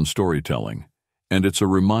character-driven storytelling, and it's a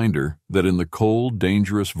reminder that in the cold,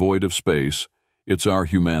 dangerous void of space, it's our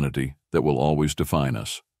humanity that will always define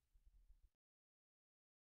us.